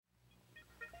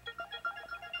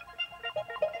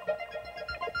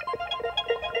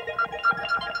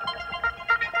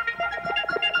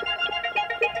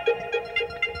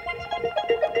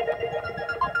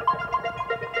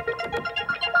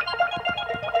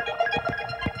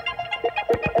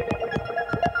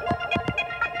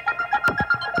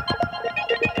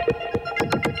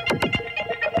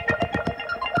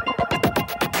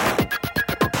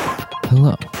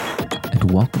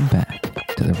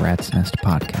Rat's Nest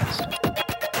podcast.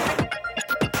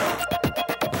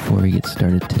 Before we get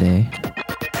started today,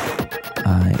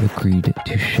 I agreed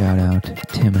to shout out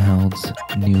Tim Held's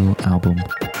new album,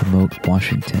 Remote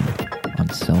Washington, on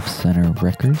Self Center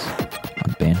Records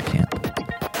on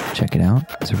Bandcamp. Check it out.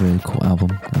 It's a really cool album.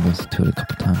 I've listened to it a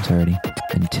couple times already.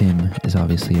 And Tim is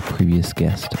obviously a previous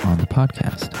guest on the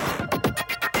podcast.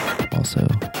 Also,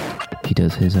 he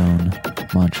does his own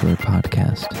modular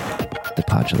podcast, the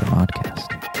Podular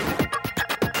Modcast.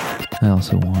 I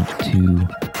also want to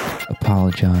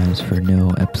apologize for no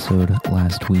episode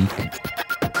last week.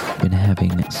 Been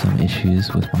having some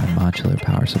issues with my modular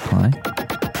power supply.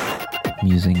 I'm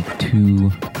using 2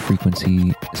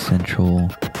 frequency central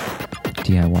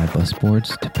DIY bus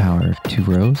boards to power 2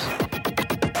 rows,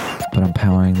 but I'm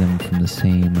powering them from the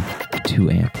same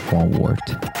 2 amp wall wart.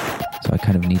 So I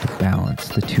kind of need to balance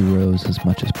the 2 rows as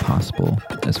much as possible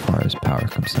as far as power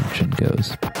consumption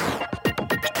goes.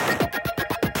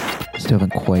 Still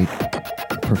haven't quite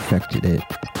perfected it.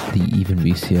 The even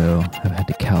VCO I've had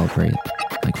to calibrate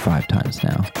like 5 times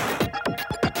now,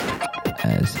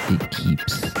 as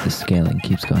the scaling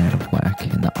keeps going out of whack,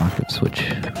 and the octave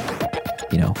switch,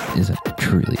 isn't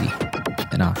truly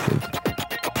an octave.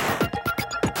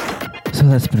 So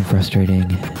that's been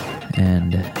frustrating,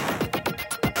 and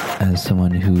as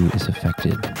someone who is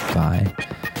affected by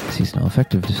seasonal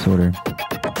affective disorder,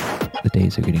 the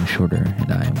days are getting shorter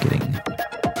and I am getting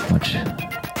much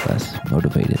less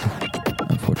motivated,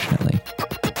 unfortunately.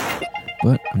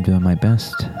 But I'm doing my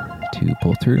best to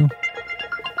pull through.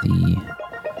 The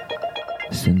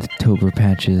Synthtober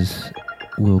patches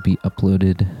will be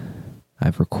uploaded.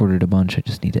 I've recorded a bunch, I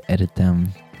just need to edit them,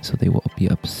 so they will be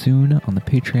up soon on the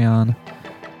Patreon.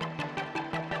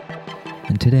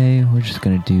 And today, we're just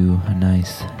going to do a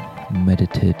nice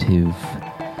meditative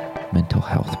mental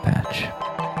health patch.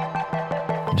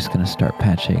 I'm just going to start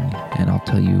patching, and I'll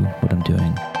tell you what I'm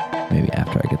doing maybe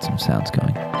after I get some sounds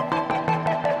going.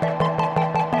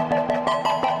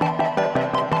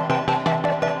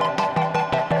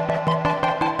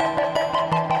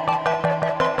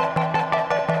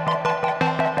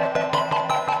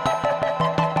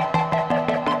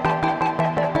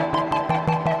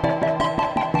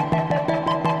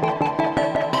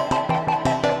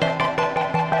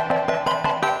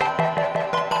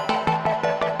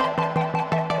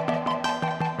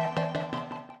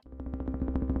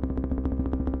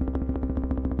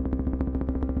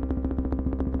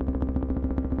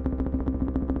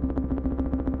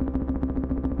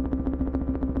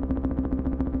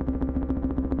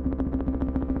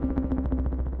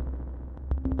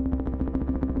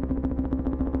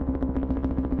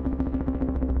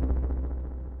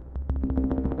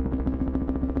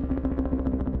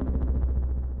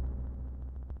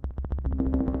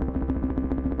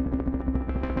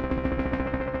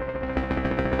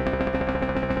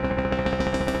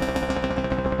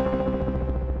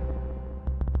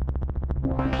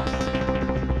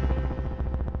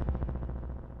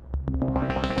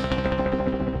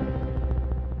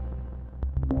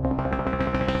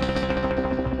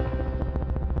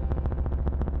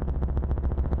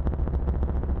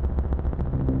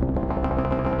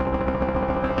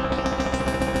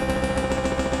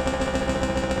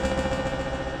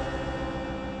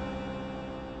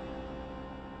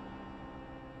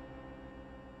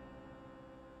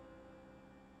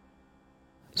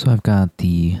 So I've got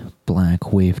the black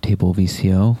wavetable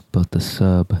VCO, both the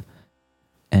sub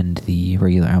and the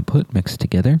regular output mixed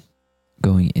together,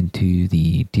 going into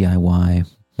the DIY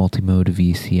multimode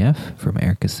VCF from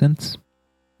Erica Synths,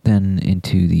 then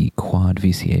into the quad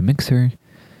VCA mixer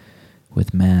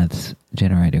with maths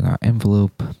generating our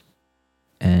envelope,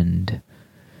 and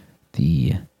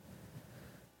the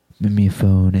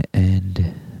Mimeophone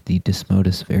and the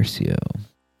Dismodus Versio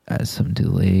as some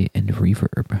delay and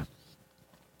reverb.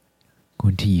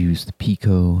 Going to use the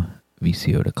Pico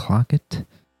VCO to clock it,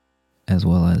 as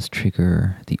well as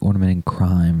trigger the Ornamenting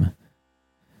Crime.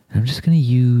 And I'm just going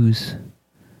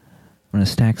to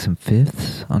stack some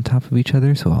fifths on top of each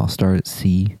other, so I'll start at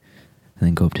C, and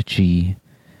then go up to G,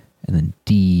 and then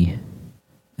D,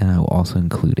 and I will also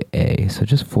include A. So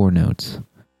just 4 notes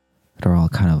that are all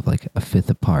kind of like a fifth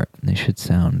apart, and they should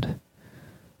sound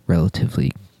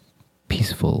relatively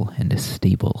peaceful and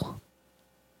stable.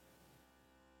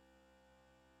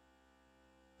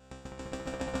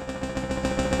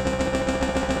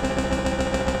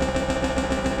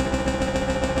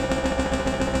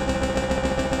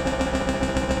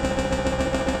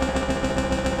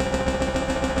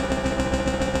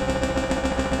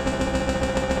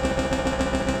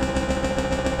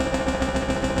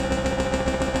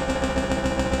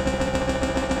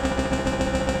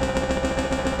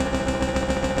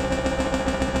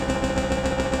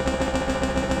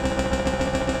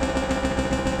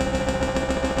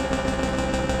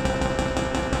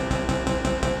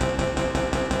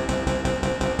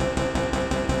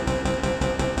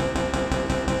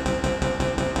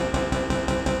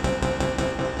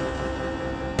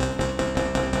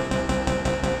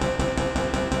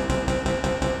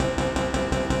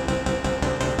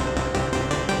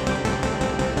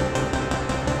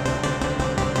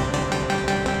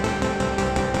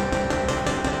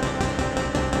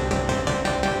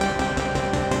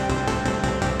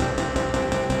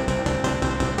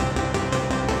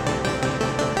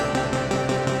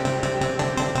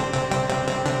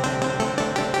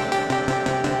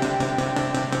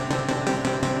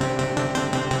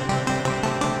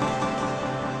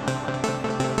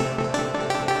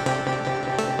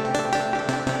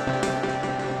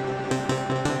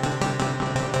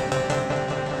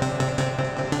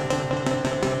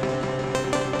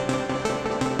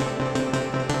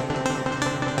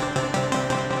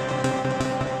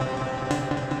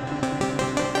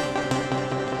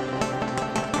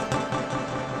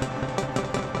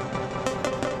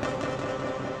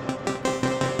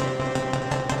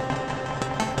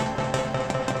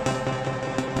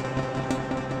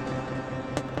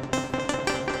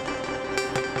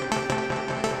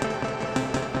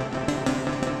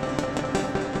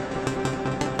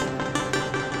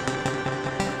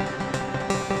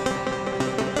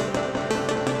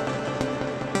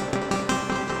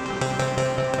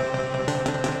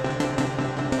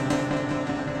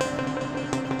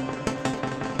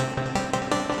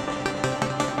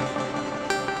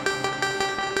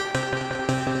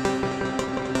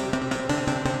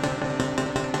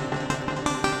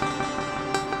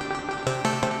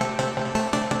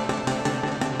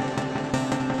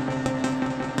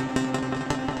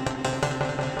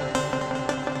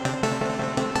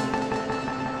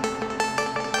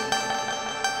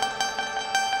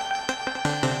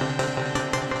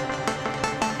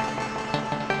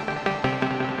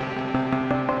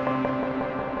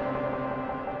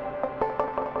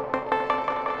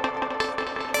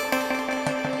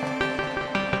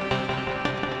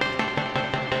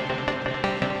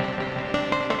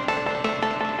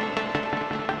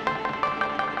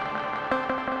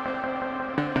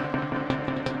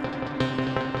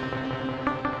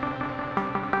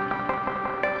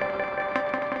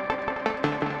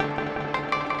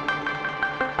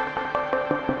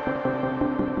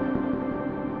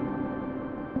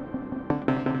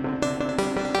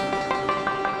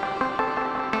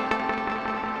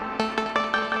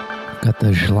 Got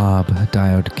the Schlab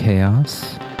diode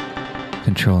chaos,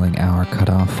 controlling our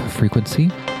cutoff frequency.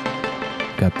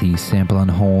 Got the sample on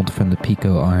hold from the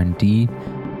Pico R&D,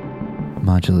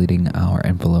 modulating our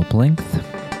envelope length.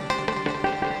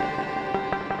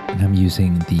 And I'm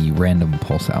using the random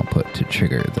pulse output to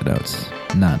trigger the notes,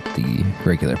 not the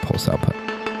regular pulse output.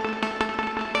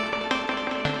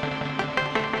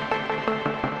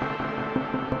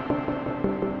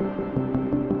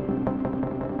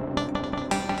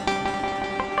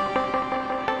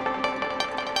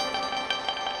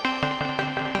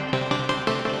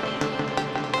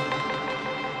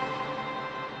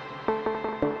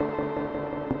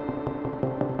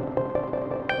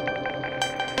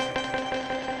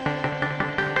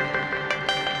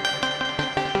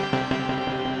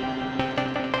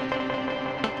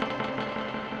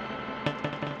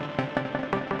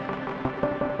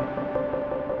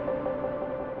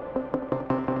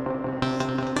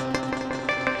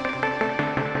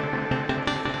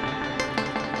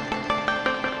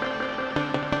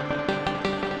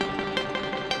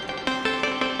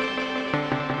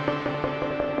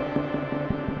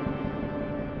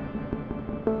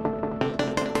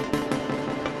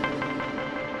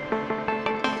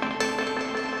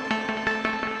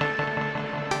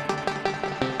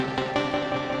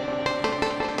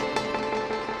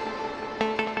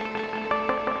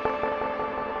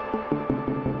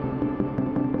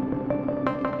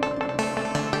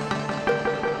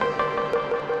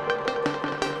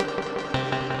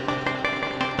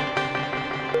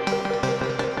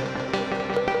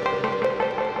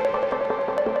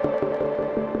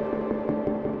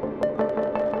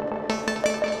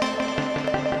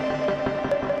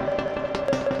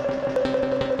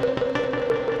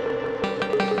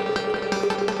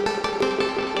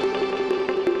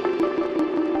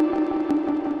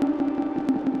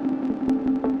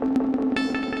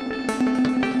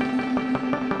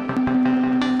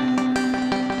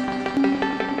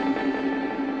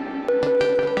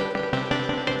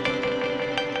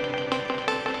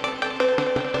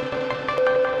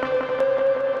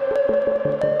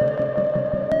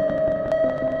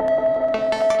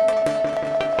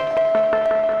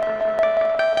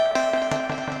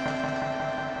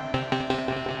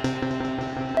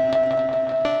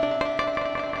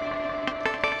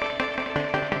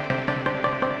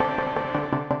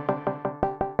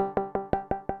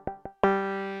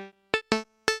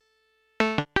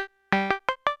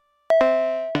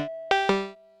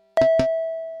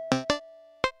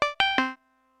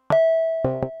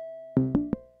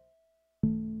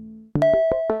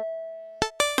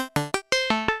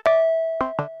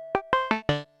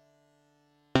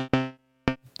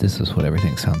 This is what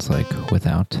everything sounds like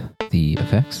without the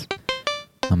effects.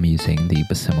 I'm using the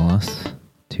Basimilus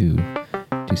to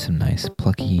do some nice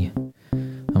plucky.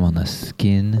 I'm on the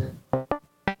skin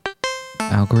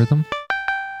algorithm.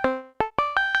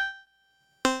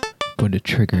 I'm going to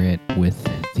trigger it with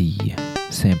the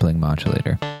sampling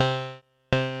modulator.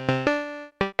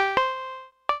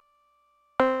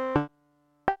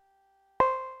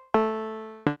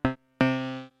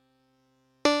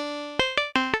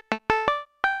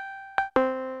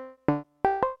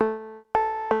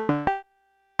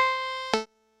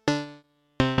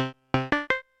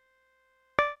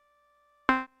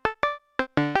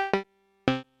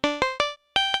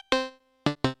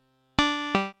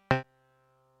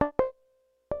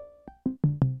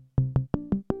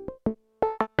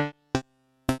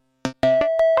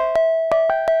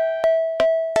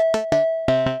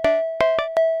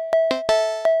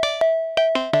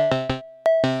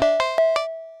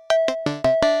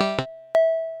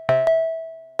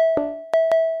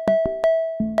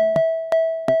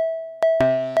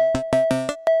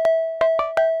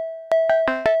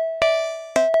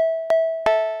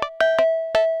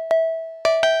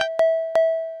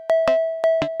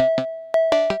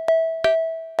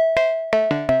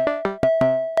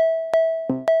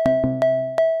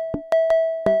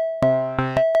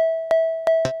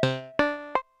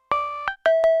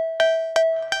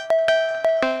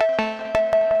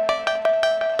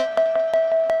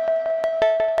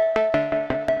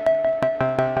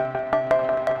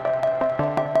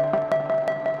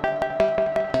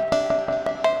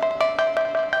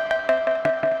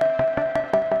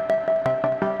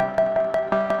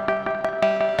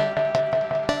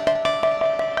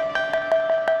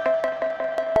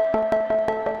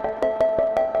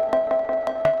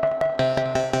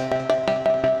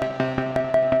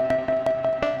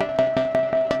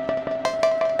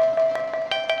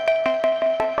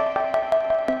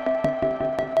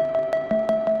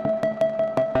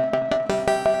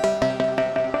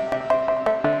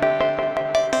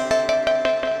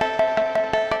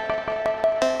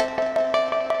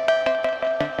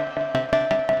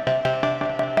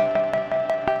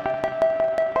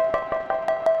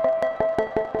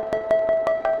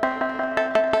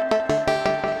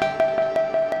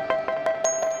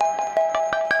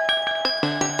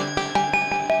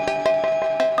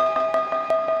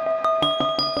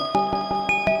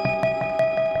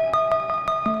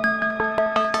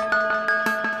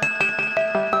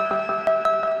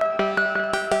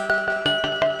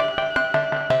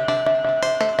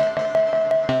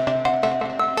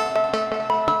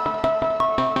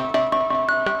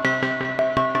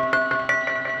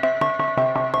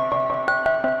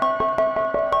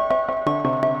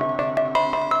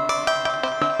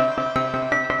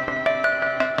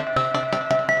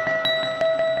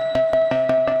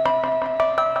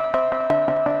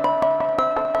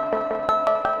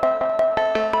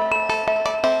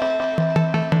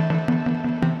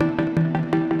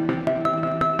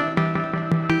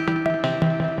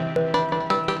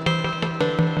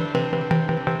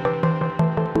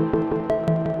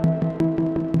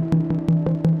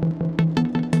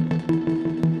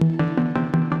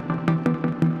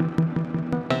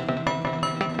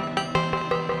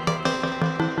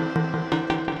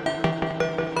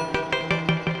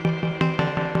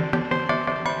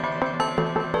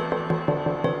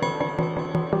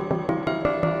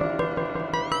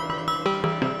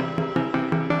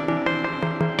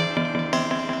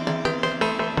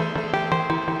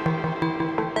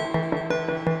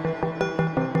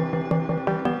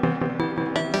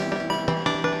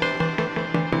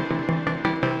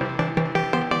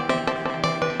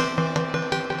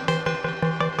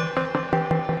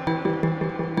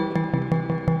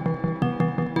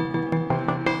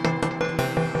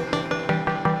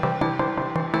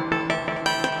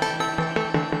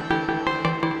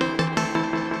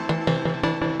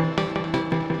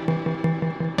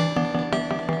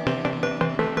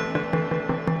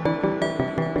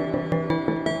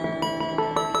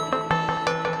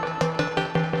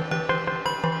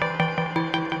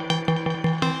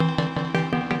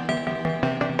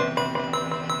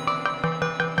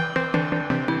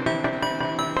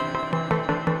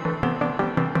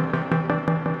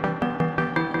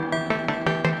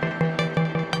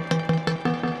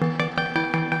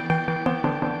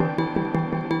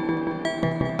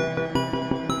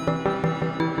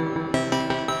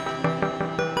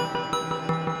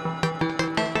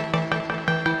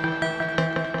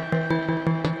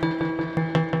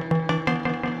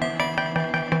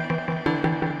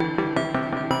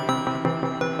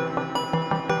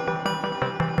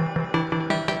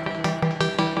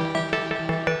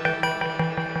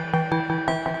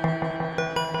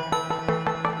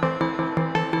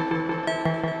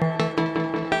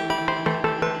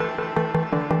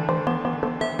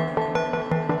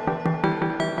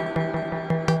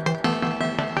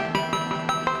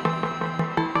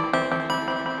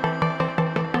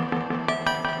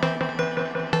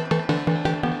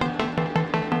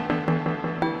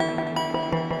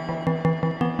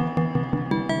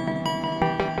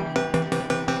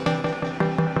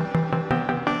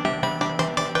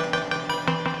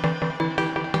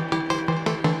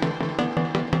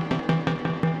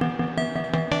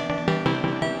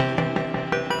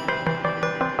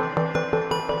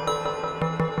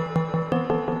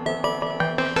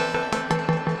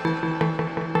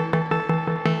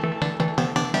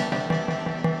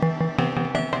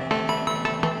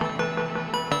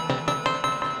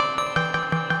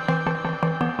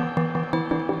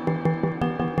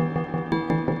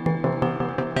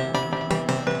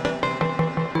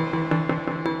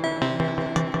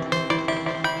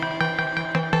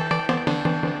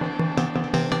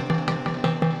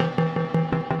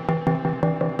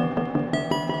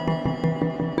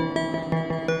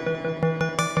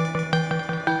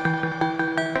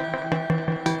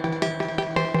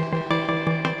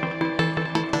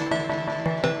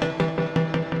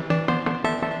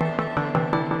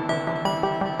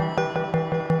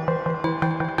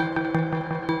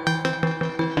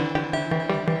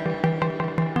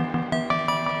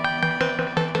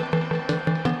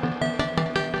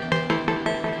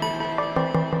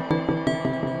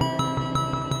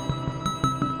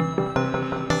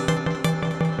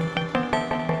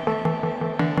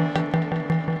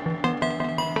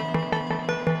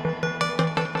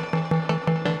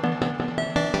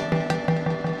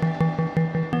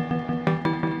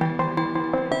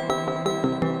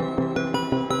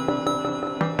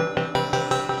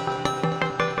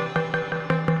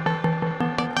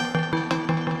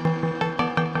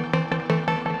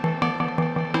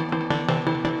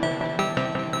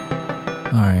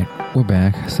 Alright, we're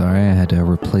back. Sorry, I had to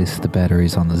replace the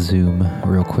batteries on the Zoom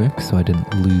real quick so I didn't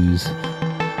lose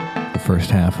the first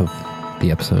half of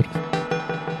the episode.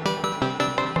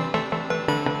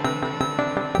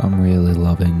 I'm really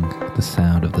loving the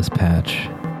sound of this patch.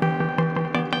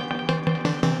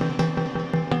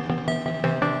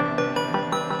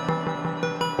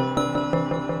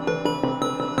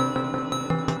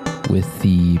 With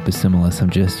the Basilius, I'm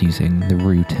just using the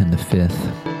root and the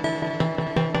fifth.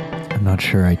 I'm not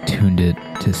sure I tuned it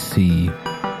to C,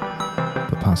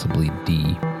 but possibly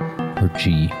D or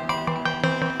G.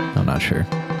 I'm not sure.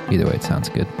 Either way, it sounds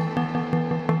good.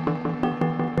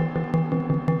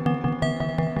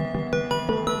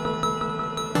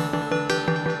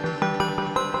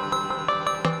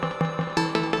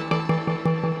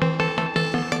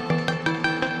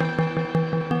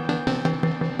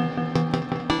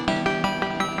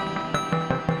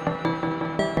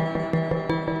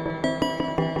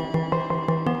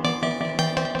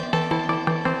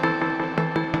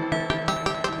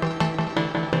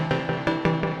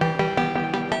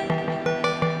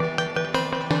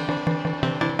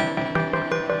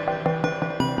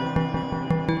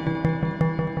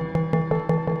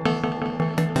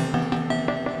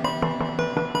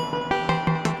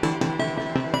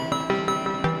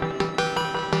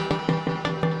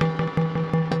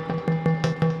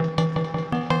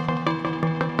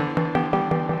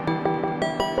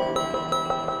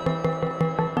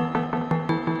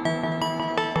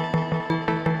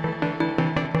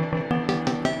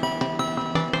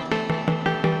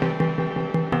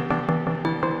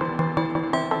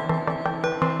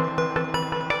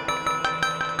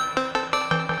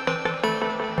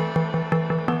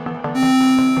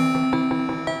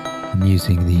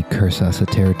 Using the Cursa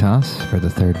Sateritas for the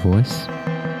third voice.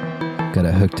 Got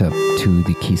it hooked up to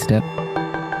the key step.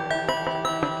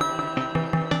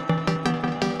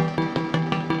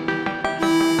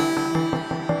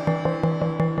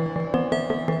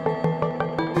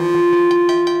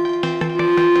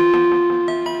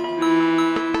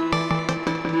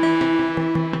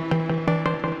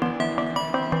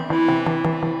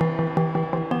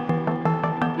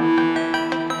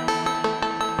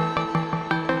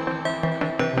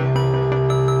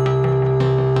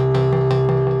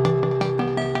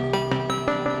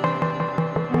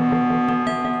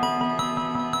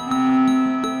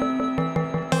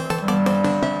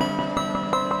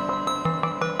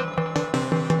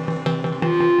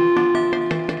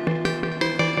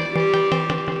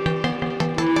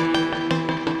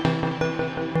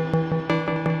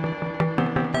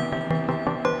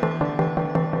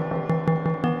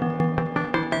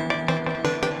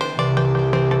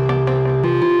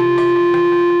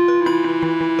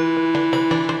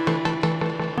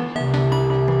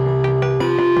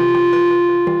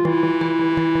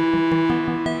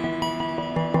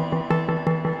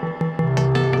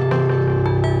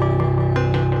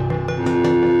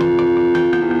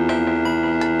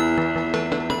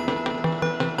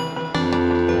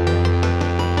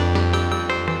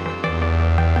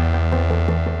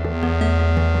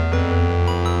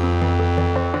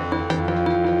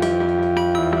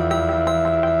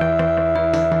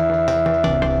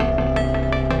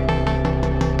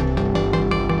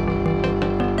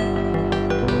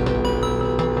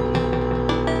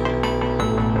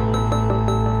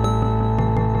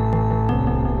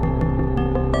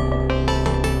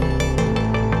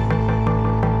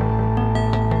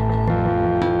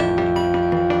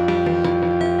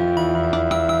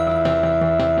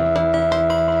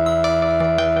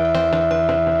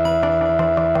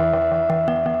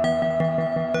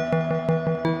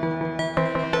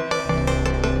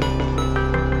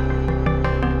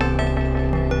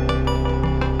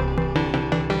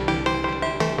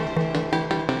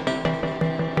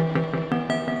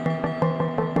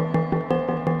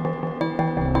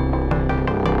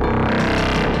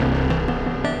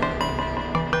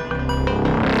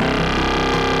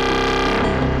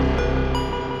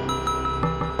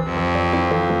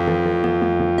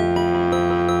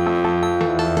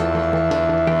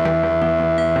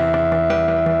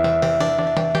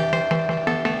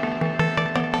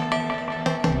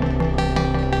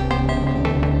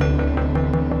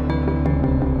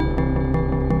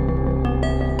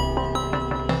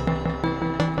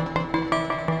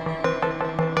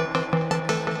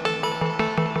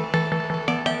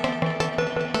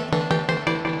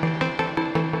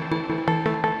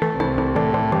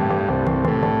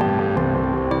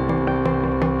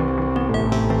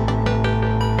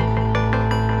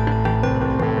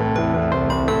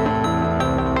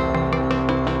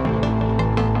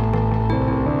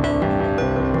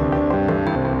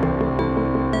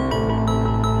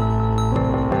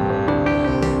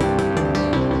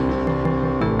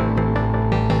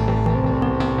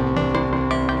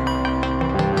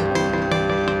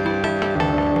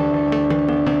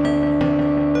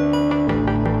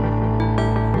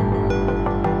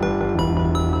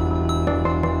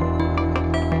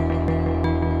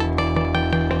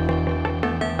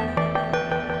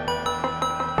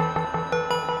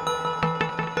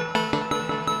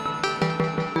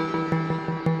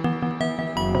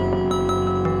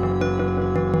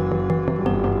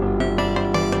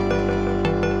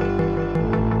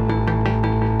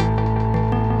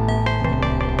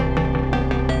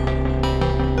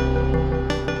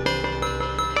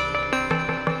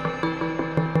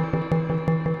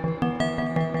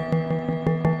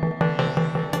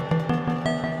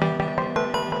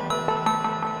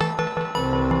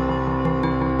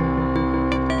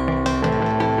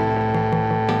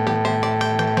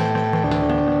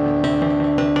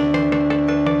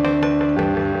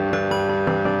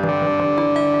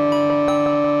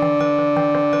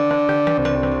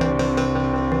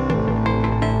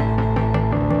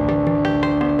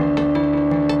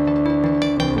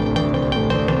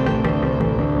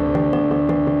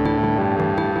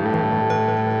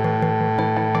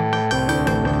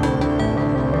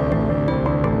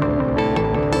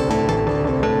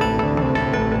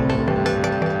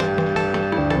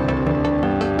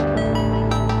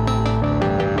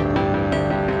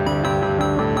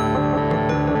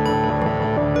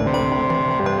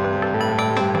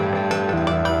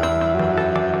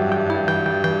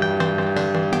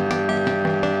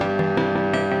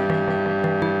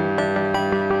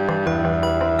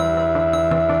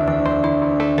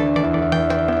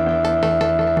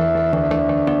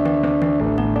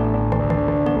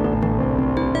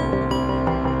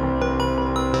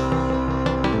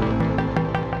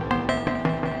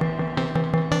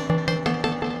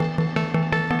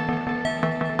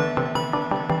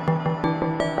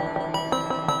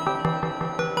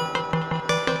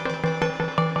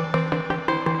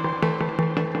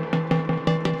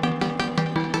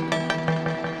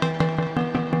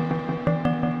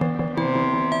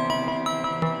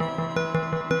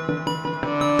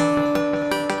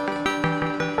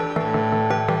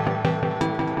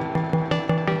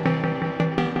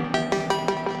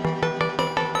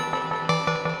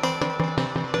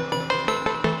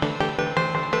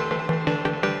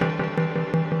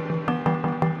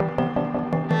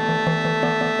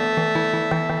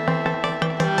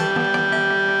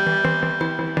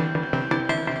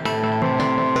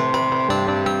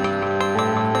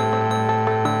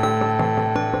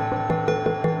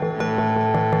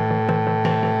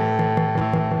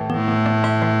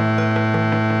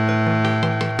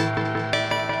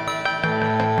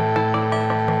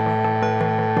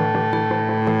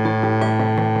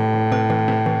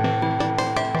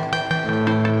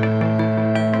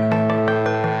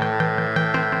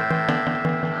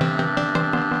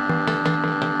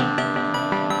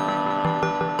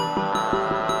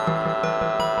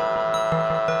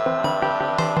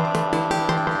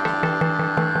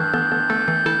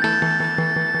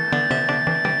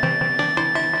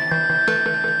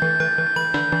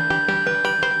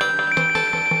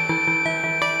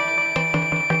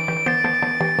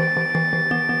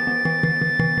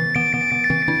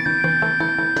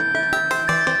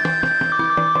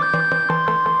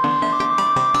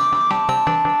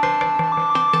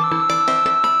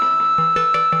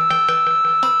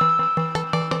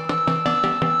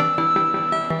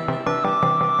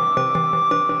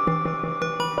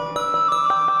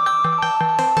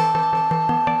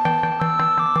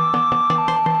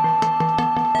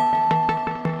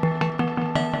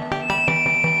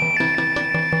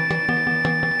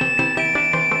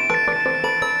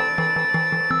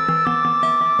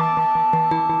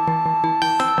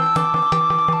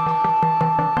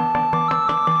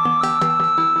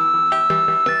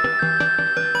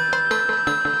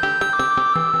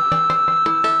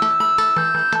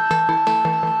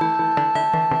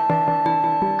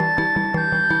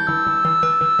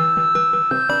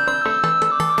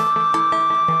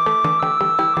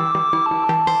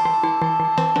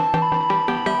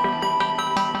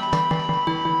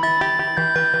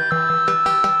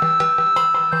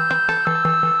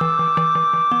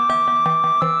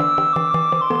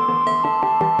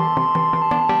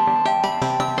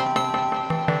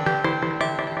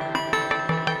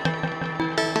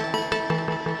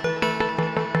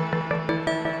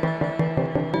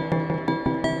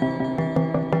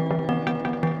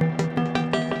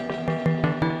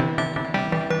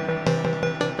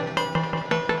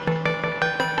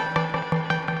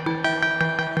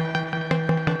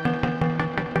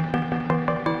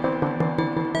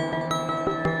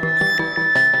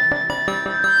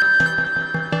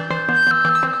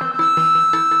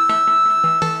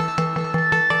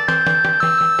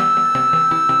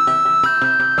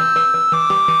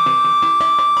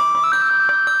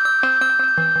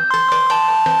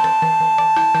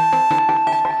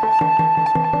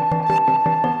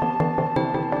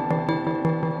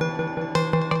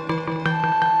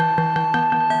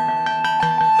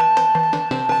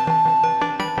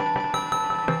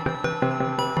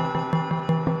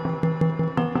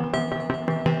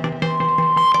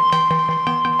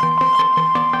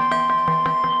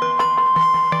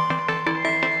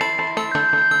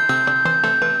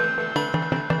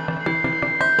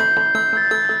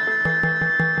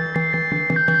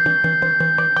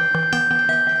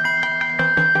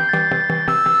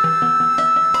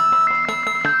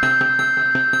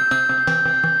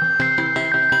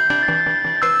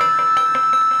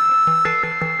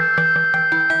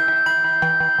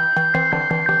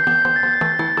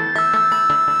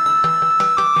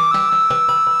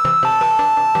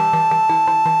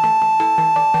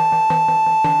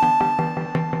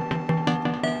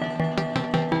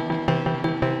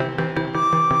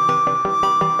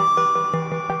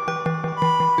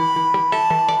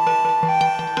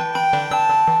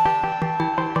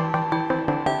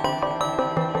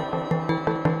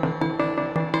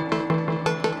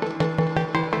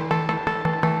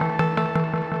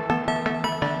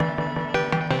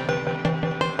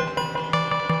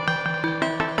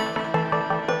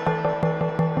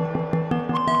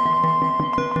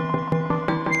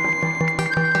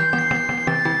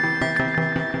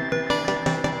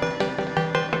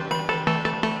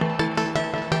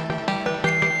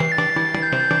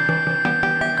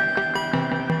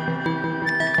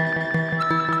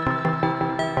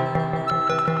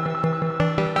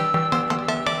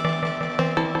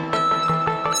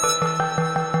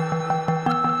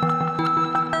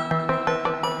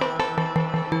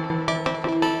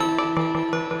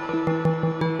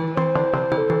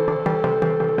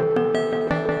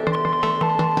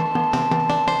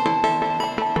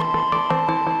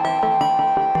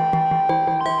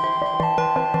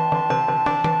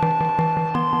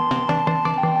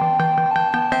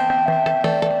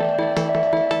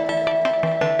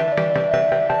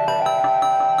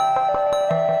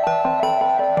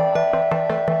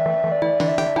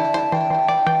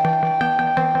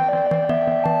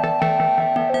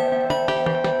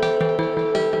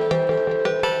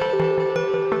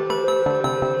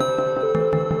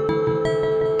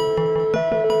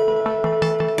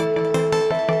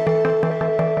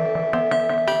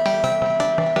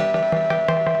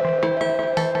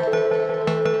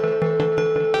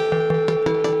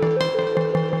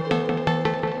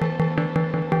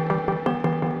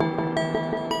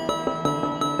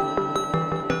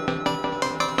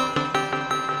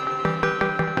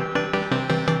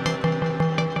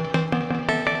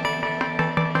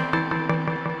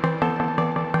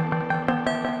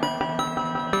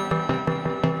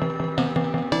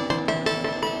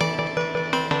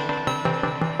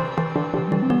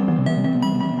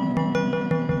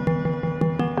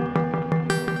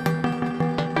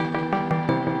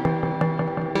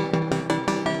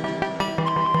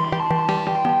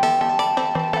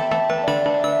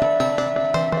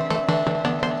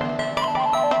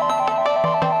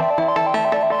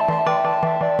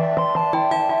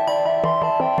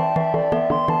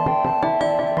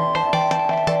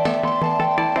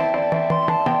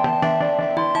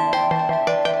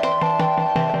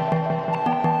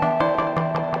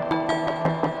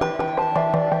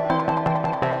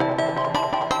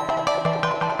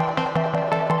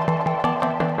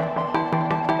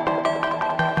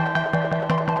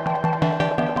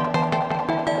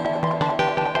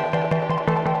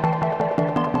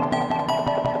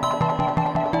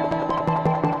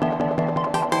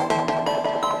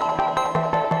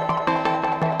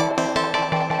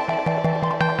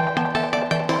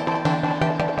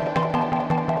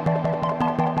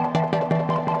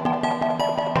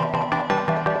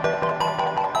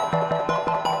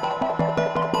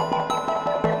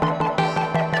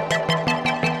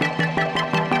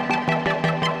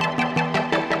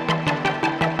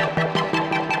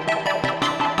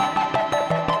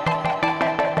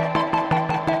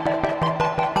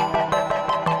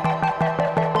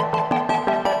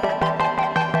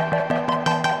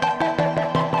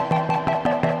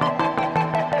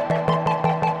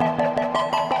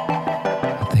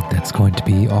 that's going to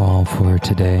be all for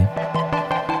today.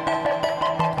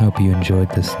 I hope you enjoyed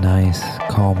this nice,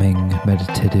 calming,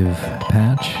 meditative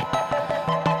patch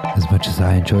as much as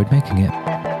I enjoyed making it.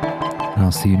 And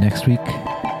I'll see you next week,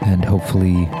 and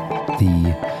hopefully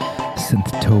the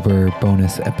Synthtober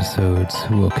bonus episodes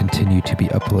will continue to be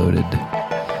uploaded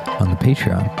on the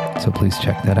Patreon. So please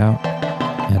check that out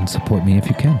and support me if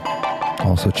you can.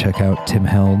 Also check out Tim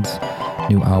Held's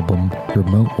new album,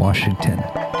 Remote Washington,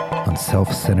 on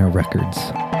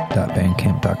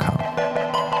selfcenterrecords.bandcamp.com.